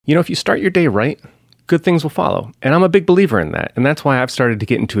You know, if you start your day right, good things will follow. And I'm a big believer in that. And that's why I've started to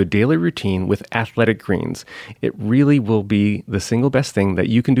get into a daily routine with Athletic Greens. It really will be the single best thing that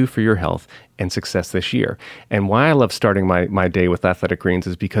you can do for your health and success this year. And why I love starting my day with Athletic Greens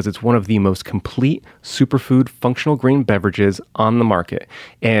is because it's one of the most complete superfood functional green beverages on the market.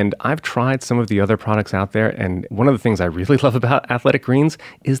 And I've tried some of the other products out there. And one of the things I really love about Athletic Greens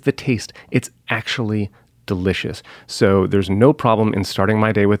is the taste. It's actually delicious. So there's no problem in starting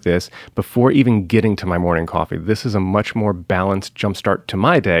my day with this before even getting to my morning coffee. This is a much more balanced jumpstart to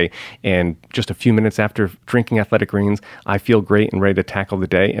my day. And just a few minutes after drinking Athletic Greens, I feel great and ready to tackle the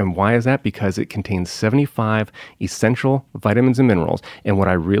day. And why is that? Because it contains 75 essential vitamins and minerals. And what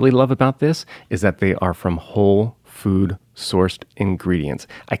I really love about this is that they are from whole food sourced ingredients.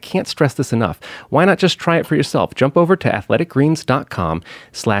 I can't stress this enough. Why not just try it for yourself? Jump over to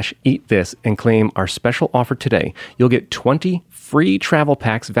athleticgreens.com/eatthis and claim our special offer today. You'll get 20 free travel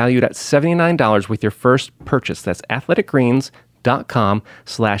packs valued at $79 with your first purchase. That's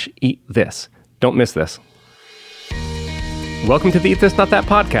athleticgreens.com/eatthis. Don't miss this. Welcome to the Eat This Not That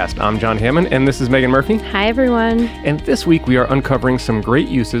podcast. I'm John Hammond, and this is Megan Murphy. Hi, everyone. And this week we are uncovering some great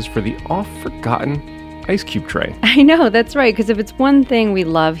uses for the oft-forgotten ice cube tray. I know, that's right, because if it's one thing we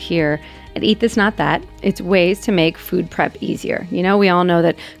love here at Eat This Not That, it's ways to make food prep easier. You know, we all know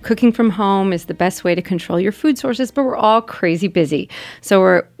that cooking from home is the best way to control your food sources, but we're all crazy busy.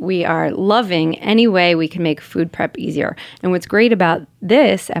 So we are loving any way we can make food prep easier. And what's great about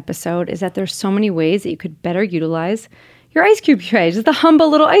this episode is that there's so many ways that you could better utilize your ice cube tray, just the humble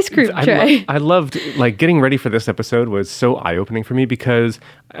little ice cube tray. I loved, like, getting ready for this episode was so eye-opening for me because,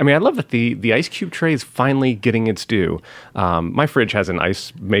 I mean, I love that the ice cube tray is finally getting its due. My fridge has an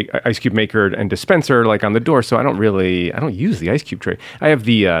ice cube maker and dispenser, like, on the door, so I don't use the ice cube tray. I have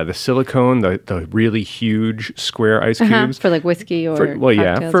the silicone, the really huge square ice cubes. For, like, whiskey or for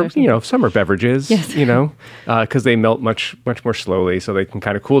you know, summer beverages, yes. You know, because they melt much more slowly, so they can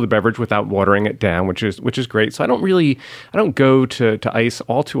kind of cool the beverage without watering it down, which is great. So I don't go to ice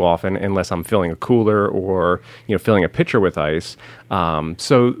all too often unless I'm filling a cooler or, you know, filling a pitcher with ice.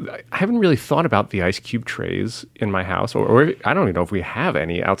 So I haven't really thought about the ice cube trays in my house, or I don't even know if we have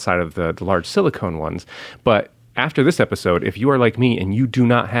any outside of the large silicone ones. But after this episode, if you are like me and you do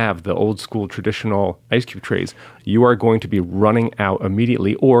not have the old school traditional ice cube trays, you are going to be running out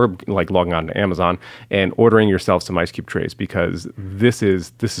immediately, or like logging on to Amazon and ordering yourself some ice cube trays, because this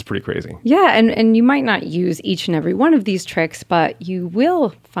is pretty crazy. Yeah, and you might not use each and every one of these tricks, but you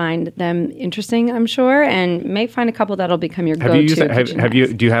will find them interesting, I'm sure, and may find a couple that'll become your go-to.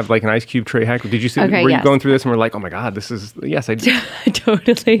 Do you have like an ice cube tray hack? Did you see? Okay, you going through this and we're like, oh my god, this is yes, I do.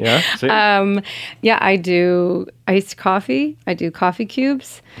 Totally. Yeah. Yeah, I do iced coffee. I do coffee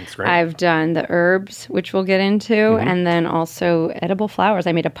cubes. That's great. I've done the herbs, which we'll get into, and then also edible flowers.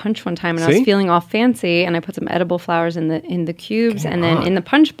 I made a punch one time, and I was feeling all fancy, and I put some edible flowers in the cubes, and then in the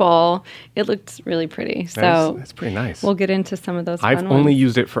punch bowl, it looked really pretty. So that's pretty nice. We'll get into some of those. I've only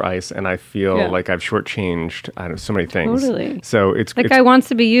used it for ice, and I feel like I've shortchanged so many things. Totally. So it's that guy wants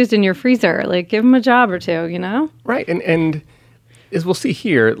to be used in your freezer. Like, give him a job or two, you know? Right, and as we'll see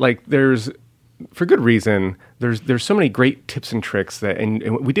here, like there's, for good reason, there's so many great tips and tricks that,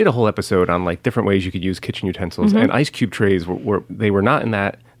 and we did a whole episode on like different ways you could use kitchen utensils, and ice cube trays were not in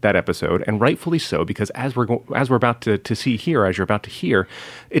that episode, and rightfully so, because as we're about to see here, as you're about to hear,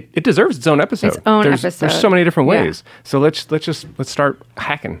 it deserves its own episode. There's so many different ways. Yeah. So let's start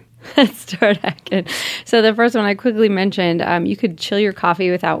hacking. Let's start hacking. So the first one I quickly mentioned, you could chill your coffee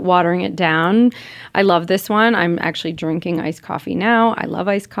without watering it down. I love this one. I'm actually drinking iced coffee now. I love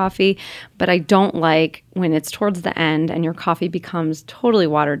iced coffee, but I don't like when it's towards the end and your coffee becomes totally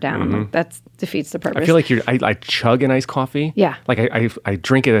watered down. Like, that defeats the purpose. I feel like I chug an iced coffee. Yeah. Like I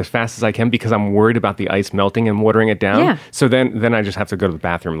drink it as fast as I can because I'm worried about the ice melting and watering it down. Yeah. So then I just have to go to the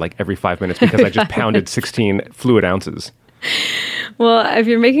bathroom like every 5 minutes because I just pounded 16 fluid ounces. Well, if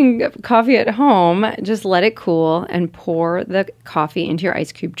you're making coffee at home, just let it cool and pour the coffee into your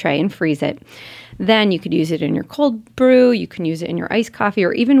ice cube tray and freeze it. Then you could use it in your cold brew. You can use it in your iced coffee,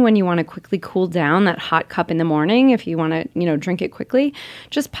 or even when you want to quickly cool down that hot cup in the morning. If you want to, drink it quickly,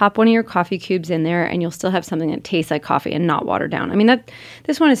 just pop one of your coffee cubes in there, and you'll still have something that tastes like coffee and not watered down. I mean,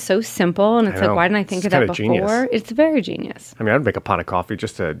 this one is so simple, and it's like, why didn't I think of that before? Genius. It's very genius. I mean, I'd make a pot of coffee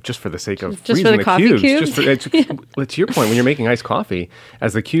just for the sake of just freezing for the coffee cubes. To your point, when you're making iced coffee,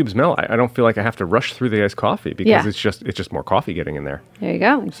 as the cubes melt, I don't feel like I have to rush through the iced coffee because it's just more coffee getting in there. There you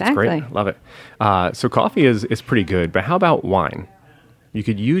go. Exactly. It's great. Love it. So coffee is pretty good, but how about wine? You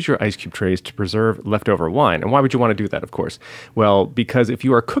could use your ice cube trays to preserve leftover wine. And why would you want to do that, of course? Well, because if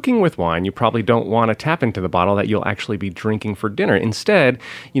you are cooking with wine, you probably don't want to tap into the bottle that you'll actually be drinking for dinner. Instead,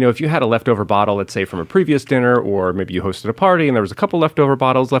 if you had a leftover bottle, let's say from a previous dinner, or maybe you hosted a party and there was a couple leftover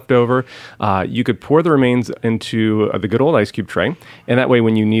bottles left over, you could pour the remains into the good old ice cube tray. And that way,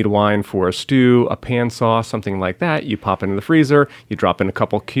 when you need wine for a stew, a pan sauce, something like that, you pop it in the freezer, you drop in a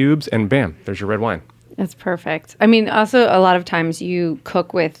couple cubes, and bam, there's your red wine. That's perfect. I mean, also a lot of times you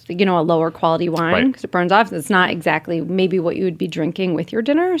cook with, a lower quality wine because it burns off. It's not exactly maybe what you would be drinking with your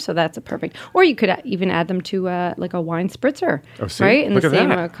dinner. So that's a perfect. Or you could even add them to like a wine spritzer, right? And Look the at same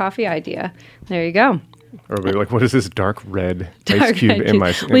that. Coffee idea. There you go. Or be like, what is this dark red ice cube in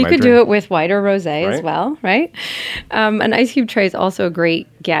my Well, you could drink? do it with white or rosé as Right. well, right? An ice cube tray is also a great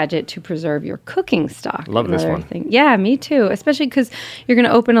gadget to preserve your cooking stock. Love this Another one. thing. Yeah, me too. Especially because you're going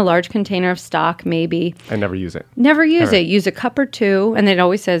to open a large container of stock, maybe. I never use it. Never use Ever. it. Use a cup or two. And it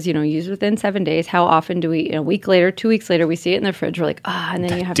always says, use within 7 days. How often do we, a week later, 2 weeks later, we see it in the fridge. We're like, and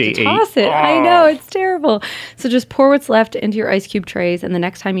then you have Day to 8. toss it. I know, it's terrible. So just pour what's left into your ice cube trays. And the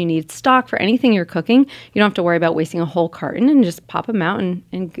next time you need stock for anything you're cooking, you don't have to worry about wasting a whole carton, and just pop them out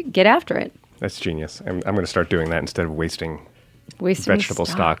and get after it. That's genius. I'm going to start doing that instead of wasting Wasting vegetable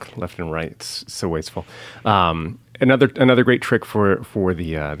stock left and right. It's so wasteful. Another great trick for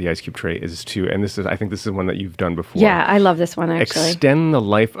the ice cube tray is I think this is one that you've done before. Yeah, I love this one actually. Extend the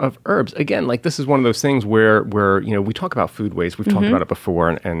life of herbs. Again, like this is one of those things where we talk about food waste. We've talked about it before,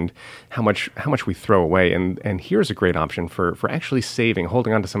 and how much we throw away. And here's a great option for actually saving,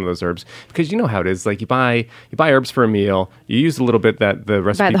 holding on to some of those herbs, because you know how it is. Like you buy herbs for a meal, you use a little bit that the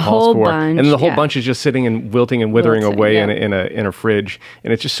recipe the calls whole for, bunch, and then the whole yeah. bunch is just sitting and wilting and withering Wilting, away yeah. in a fridge,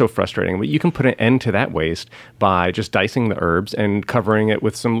 and it's just so frustrating. But you can put an end to that waste by just dicing the herbs and covering it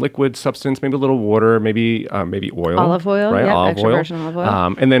with some liquid substance, maybe a little water, maybe oil. Olive oil, right? yeah, Olive extra oil. virgin olive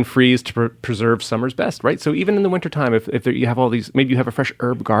oil. And then freeze to preserve summer's best, right? So even in the wintertime, if you have all these, maybe you have a fresh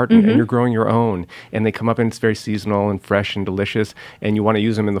herb garden and you're growing your own, and they come up and it's very seasonal and fresh and delicious, and you want to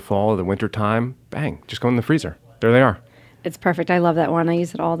use them in the fall or the wintertime, bang, just go in the freezer. There they are. It's perfect. I love that one. I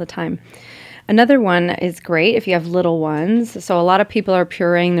use it all the time. Another one is great if you have little ones. So a lot of people are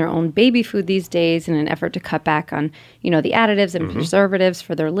pureeing their own baby food these days in an effort to cut back on, the additives and preservatives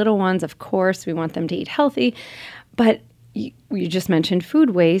for their little ones. Of course, we want them to eat healthy. But you just mentioned food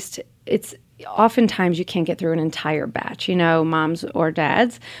waste. It's oftentimes you can't get through an entire batch. Moms or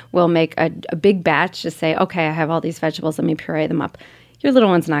dads will make a big batch to say, okay, I have all these vegetables, let me puree them up. Your little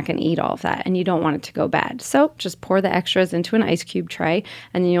one's not going to eat all of that, and you don't want it to go bad. So just pour the extras into an ice cube tray,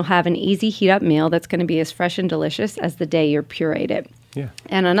 and then you'll have an easy heat-up meal that's going to be as fresh and delicious as the day you pureed it. Yeah.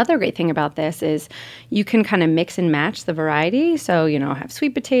 And another great thing about this is you can kind of mix and match the variety. So, have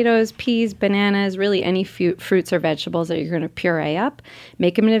sweet potatoes, peas, bananas, really any fruits or vegetables that you're going to puree up,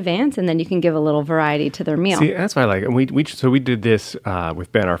 make them in advance, and then you can give a little variety to their meal. See, that's what I like. And we did this with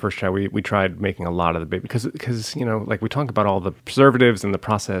Ben, our first child. We tried making a lot of the baby because like we talk about all the preservatives and the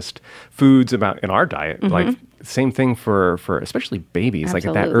processed foods in our diet, like same thing for especially babies, like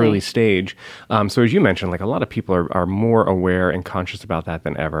at that Absolutely. early stage. So as you mentioned, like a lot of people are more aware and conscious about that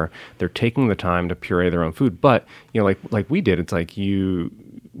than ever. They're taking the time to puree their own food, but like we did, it's like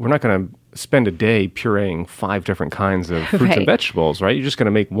we're not going to spend a day pureeing 5 different kinds of fruits and Right. vegetables, right? You're just going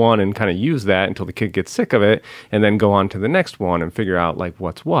to make one and kind of use that until the kid gets sick of it, and then go on to the next one and figure out like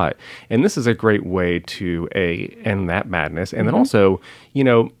what's what. And this is a great way to end that madness, and then also,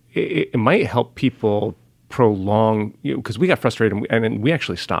 it might help people prolong, because we got frustrated and then we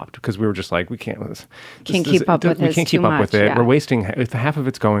actually stopped because we were just like, we can't keep up with we this can't keep too up with much, it. yeah. We're wasting half of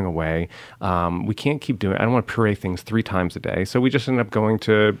it's going away. We can't keep doing it. I don't want to puree things 3 times a day. So we just ended up going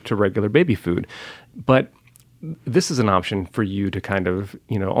to regular baby food. But this is an option for you to kind of,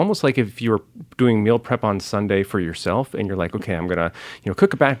 almost like if you're doing meal prep on Sunday for yourself and you're like, okay, I'm going to,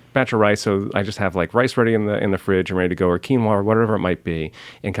 cook a batch of rice. So I just have like rice ready in the fridge and ready to go, or quinoa or whatever it might be,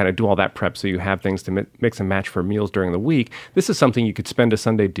 and kind of do all that prep. So you have things to mix and match for meals during the week. This is something you could spend a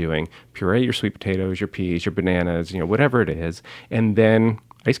Sunday doing. Puree your sweet potatoes, your peas, your bananas, whatever it is, and then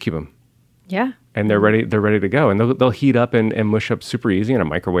ice cube them. Yeah. And they're ready to go. And they'll heat up and mush up super easy in a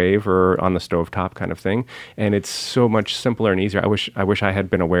microwave or on the stovetop kind of thing. And it's so much simpler and easier. I wish I had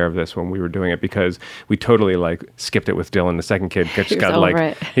been aware of this when we were doing it, because we totally like skipped it with Dylan. The second kid just got like, over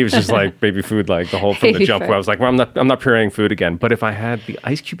it. he was just like baby food, like the whole from the Baby jump, food. where I was like, well, I'm not pureeing food again. But if I had the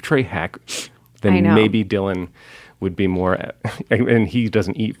ice cube tray hack, I then know. maybe Dylan would be more, and he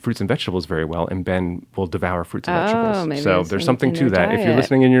doesn't eat fruits and vegetables very well, and Ben will devour fruits and vegetables. Maybe So there's something in to their that. If you're diet.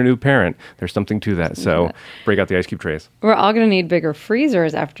 listening and you're a new parent, there's something to that. So break out the ice cube trays. We're all going to need bigger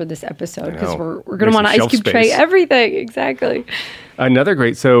freezers after this episode because know. we're going to want to Make some ice cube shelf tray space. everything. Exactly. Another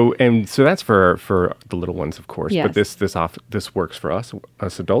great, so that's for the little ones, of course. Yes. But this works for us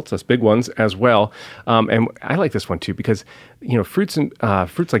adults, us big ones as well. And I like this one too because fruits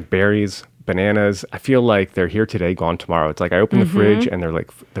fruits like berries, bananas, I feel like they're here today, gone tomorrow. It's like I open the fridge and they're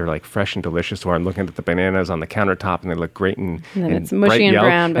like fresh and delicious. Or I'm looking at the bananas on the countertop and they look great and then it's bright mushy and yellow.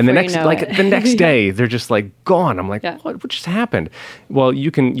 brown And the before next you know it. the next day they're just like gone. I'm like, Yeah. what just happened? Well,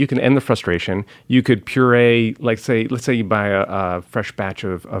 you can end the frustration. You could puree, let's say you buy a fresh batch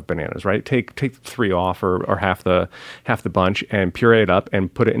of bananas, right? Take 3 off or half the bunch and puree it up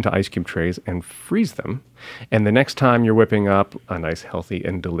and put it into ice cube trays and freeze them. And the next time you're whipping up a nice, healthy,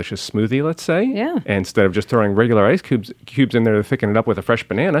 and delicious smoothie, let's say, Yeah. instead of just throwing regular ice cubes in there to thicken it up with a fresh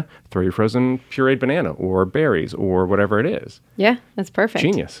banana, throw your frozen pureed banana or berries or whatever it is. Yeah, that's perfect.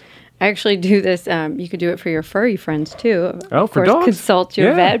 Genius. I actually do this. You could do it for your furry friends too. Oh, Of for course, dogs? consult your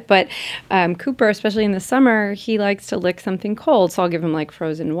Yeah. vet. But Cooper, especially in the summer, he likes to lick something cold. So I'll give him like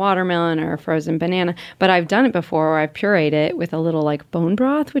frozen watermelon or a frozen banana. But I've done it before where I've pureed it with a little like bone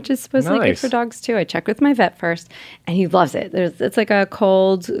broth, which is supposedly good Nice. for dogs too. I checked with my vet first, and he loves it. It's like a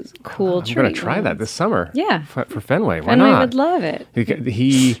cold, cool I'm treat. going to try that this summer. Yeah. For Fenway. Why Fenway not? would love it.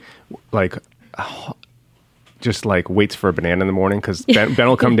 He like just like waits for a banana in the morning because Ben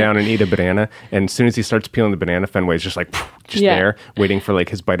will come down and eat a banana, and as soon as he starts peeling the banana, Fenway's just like Yeah. there waiting for like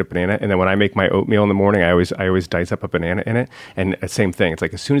his bite of banana. And then when I make my oatmeal in the morning, I always dice up a banana in it, and same thing. It's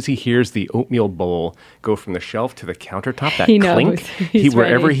like as soon as he hears the oatmeal bowl go from the shelf to the countertop, that He knows. clink, He's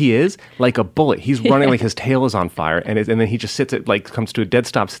wherever ready. he is, like a bullet, he's running like his tail is on fire, and then he just sits at like comes to a dead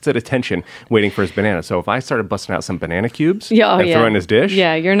stop, sits at attention, waiting for his banana. So if I started busting out some banana cubes and throw in his dish,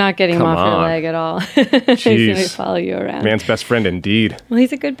 Yeah, you're not getting him Come off your on. leg at all. He's going to Jeez. follow you around. man's best friend indeed. Well,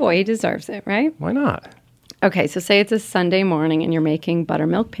 he's a good boy. He deserves it, right? Why not? Okay, so say it's a Sunday morning and you're making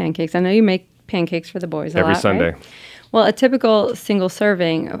buttermilk pancakes. I know you make pancakes for the boys a Every lot, Sunday. right? Well, a typical single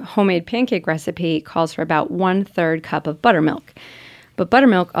serving homemade pancake recipe calls for about 1/3 cup of buttermilk. But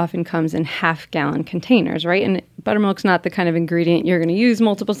buttermilk often comes in half-gallon containers, right? And buttermilk's not the kind of ingredient you're going to use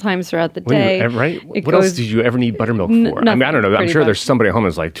multiple times throughout the day. Right? It What else goes- did you ever need buttermilk for? I mean, nothing, I don't know. I'm pretty sure much. there's somebody at home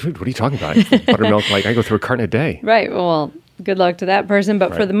who's like, dude, what are you talking about? Buttermilk, like I go through a carton a day. Right. Well, good luck to that person.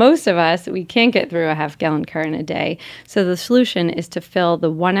 But for Right. the most of us, we can't get through a half-gallon carton a day. So the solution is to fill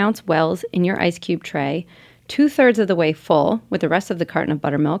the 1-ounce wells in your ice cube tray 2/3 of the way full with the rest of the carton of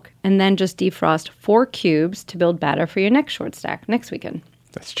buttermilk, and then just defrost 4 cubes to build batter for your next short stack next weekend.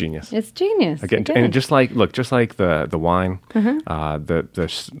 That's genius. It's genius. Again, and just like the wine,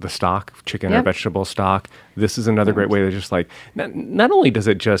 the stock, chicken or Yep. vegetable stock. This is another great way to just like not only does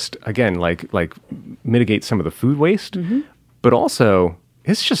it just again like mitigate some of the food waste, but also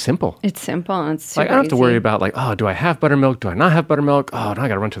it's just simple. It's simple and it's super Like I don't have to worry easy. about like, oh, do I have buttermilk? Do I not have buttermilk? Oh, now I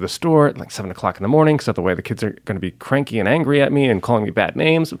got to run to the store at like 7:00 in the morning because otherwise the kids are going to be cranky and angry at me and calling me bad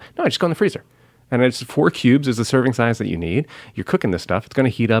names. No, I just go in the freezer. And it's 4 cubes is the serving size that you need. You're cooking this stuff. It's going to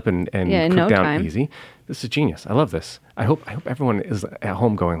heat up and Yeah, in cook no down time. easy. This is genius. I love this. I hope everyone is at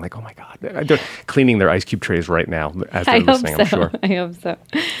home going like, oh my God. They're cleaning their ice cube trays right now as they're I hope listening, so. I'm sure. I hope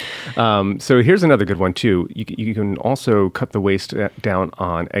so. So here's another good one too. You can also cut the waste down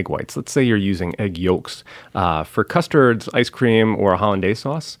on egg whites. Let's say you're using egg yolks for custards, ice cream, or a hollandaise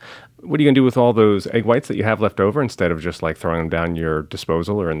sauce. What are you going to do with all those egg whites that you have left over instead of just like throwing them down your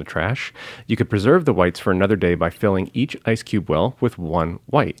disposal or in the trash? You could preserve the whites for another day by filling each ice cube well with 1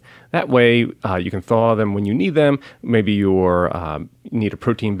 white. That way, you can thaw them when you need them. Maybe you need a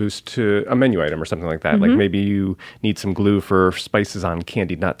protein boost to a menu item or something like that. Like maybe you need some glue for spices on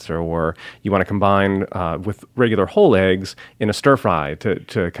candied nuts, or you want to combine with regular whole eggs in a stir fry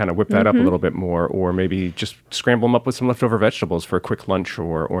to kind of whip that up a little bit more, or maybe just scramble them up with some leftover vegetables for a quick lunch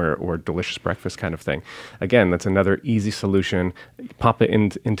or delicious breakfast kind of thing. Again, that's another easy solution. Pop it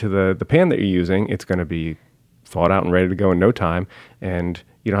into the pan that you're using. It's going to be thawed out and ready to go in no time, and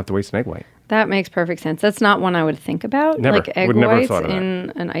you don't have to waste an egg white. That makes perfect sense. That's not one I would think about, Never. like egg Would never have whites thought of that.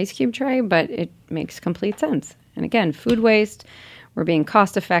 in an ice cube tray, but it makes complete sense. And again, food waste, we're being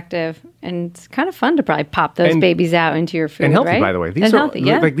cost effective, and it's kind of fun to probably pop those And- babies out into your food, And healthy, right? by the way. And healthy,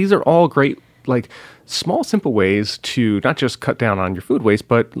 yeah. Like these are all great, like small, simple ways to not just cut down on your food waste,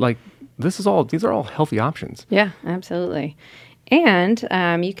 but like these are all healthy options. Yeah, absolutely. And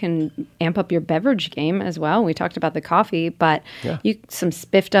you can amp up your beverage game as well. We talked about the coffee, but some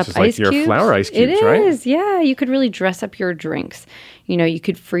spiffed up Just ice like cubes. your flower ice cubes, It right? is, yeah. You could really dress up your drinks. You know, you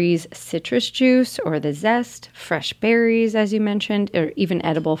could freeze citrus juice or the zest, fresh berries, as you mentioned, or even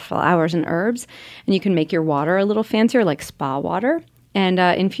edible flowers and herbs. And you can make your water a little fancier, like spa water. And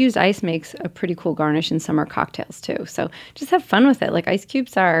infused ice makes a pretty cool garnish in summer cocktails, too. So just have fun with it. Like ice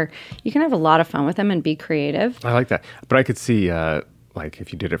cubes you can have a lot of fun with them and be creative. I like that. But I could see, like,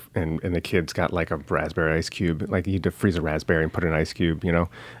 if you did it and the kids got like a raspberry ice cube, like you could freeze a raspberry and put an ice cube, you know,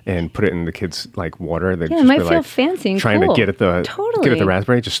 and put it in the kids' like water. They'd Yeah, it just might be, feel like, fancy and trying cool. to get at the Totally.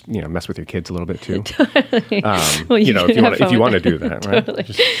 raspberry. Just, you know, mess with your kids a little bit too. Well, You know, can have if you fun want to with do it. that, right? Totally.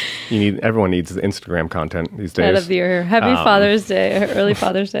 Just, everyone needs Instagram content these Out days. of your happy Father's Day, early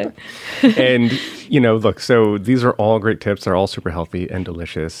Father's Day. And, you know, look, so these are all great tips. They're all super healthy and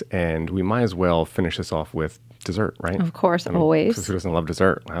delicious. And we might as well finish this off with dessert, right? Of course, I mean, always. 'cause who doesn't love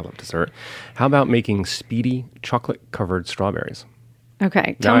dessert? I love dessert. How about making speedy chocolate-covered strawberries?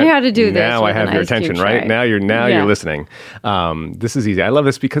 Okay, tell me how to do this. Now I with have an your ice cube attention, right? tray. Now you're Yeah. listening. This is easy. I love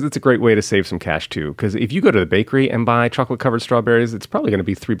this because it's a great way to save some cash too. Because if you go to the bakery and buy chocolate-covered strawberries, it's probably going to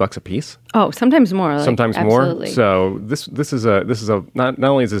be $3 a piece. Oh, sometimes more. Like, Sometimes absolutely. more. So this is a not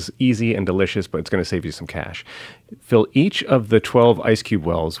only is this easy and delicious, but it's going to save you some cash. Fill each of the 12 ice cube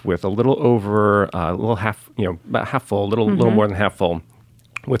wells with a little over a little half, you know, about half full, little more than half full,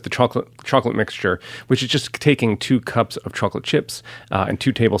 with the chocolate mixture, which is just taking 2 cups of chocolate chips and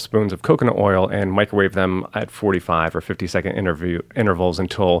 2 tablespoons of coconut oil and microwave them at 45 or 50-second intervals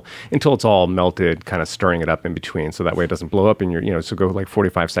until it's all melted, kind of stirring it up in between, so that way it doesn't blow up in your, you know, so go like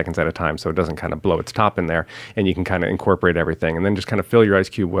 45 seconds at a time so it doesn't kind of blow its top in there, and you can kind of incorporate everything, and then just kind of fill your ice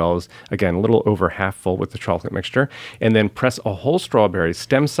cube wells, again, a little over half full with the chocolate mixture, and then press a whole strawberry,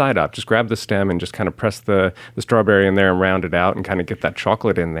 stem side up. Just grab the stem and just kind of press the strawberry in there and round it out and kind of get that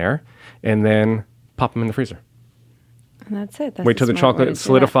chocolate in there, and then pop them in the freezer. And that's it. That's Wait till the smart way to chocolate do that.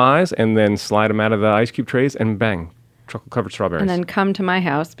 solidifies, and then slide them out of the ice cube trays, and bang, chocolate-covered strawberries. And then come to my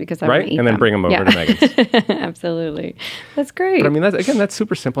house because I right? want to eat And then bring them over to Megan's. Absolutely. That's great. But I mean, that's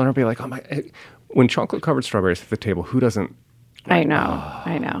super simple. And everybody like, oh my, when chocolate-covered strawberries hit the table, who doesn't? I know.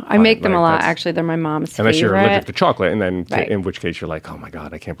 I make them like a lot. that's- Actually, they're my mom's Unless you're favorite. allergic to chocolate, and then Right. in which case you're like, oh my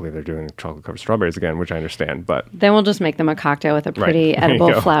God, I can't believe they're doing chocolate-covered strawberries again, which I understand. But Then we'll just make them a cocktail with a pretty There you edible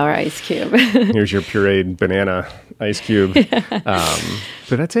go. flower ice cube. here's your pureed banana ice cube.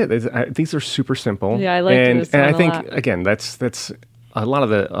 But that's it. These are super simple. Yeah, I like and, this and I one a think lot. again, that's a lot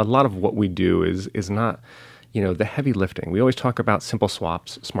of what we do is not, you know, the heavy lifting. We always talk about simple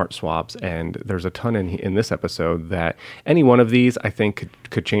swaps, smart swaps, and there's a ton in this episode that any one of these I think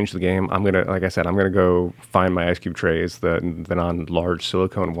could change the game. Like I said, I'm gonna go find my ice cube trays, the non-large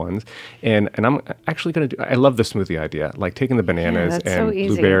silicone ones, and I'm actually gonna do. I love the smoothie idea, like taking the bananas that's so and easy.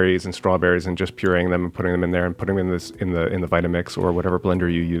 blueberries and strawberries and just pureeing them and putting them in there and putting them in the Vitamix or whatever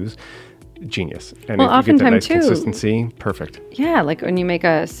blender you use. Genius. And Well, if you get that nice oftentimes, too- consistency, perfect. Yeah, like when you make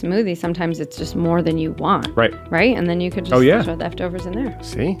a smoothie, sometimes it's just more than you want. Right. Right? And then you could just Oh, yeah. throw leftovers in there.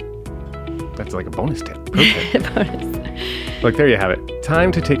 See? That's like a bonus tip. Pro tip. Look, there you have it.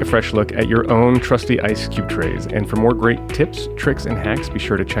 Time to take a fresh look at your own trusty ice cube trays. And for more great tips, tricks, and hacks, be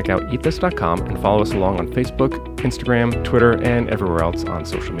sure to check out eatthis.com and follow us along on Facebook, Instagram, Twitter, and everywhere else on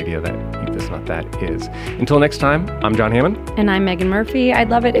social media that Eat This Not That is. Until next time, I'm John Hammond. And I'm Megan Murphy. I'd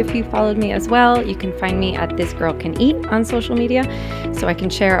love it if you followed me as well. You can find me at This Girl Can Eat on social media so I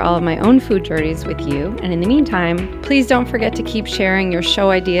can share all of my own food journeys with you. And in the meantime, please don't forget to keep sharing your show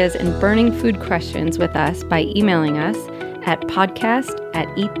ideas and burning food questions with us by emailing us at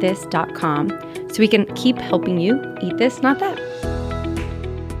podcast@eatthis.com so we can keep helping you eat this, not that.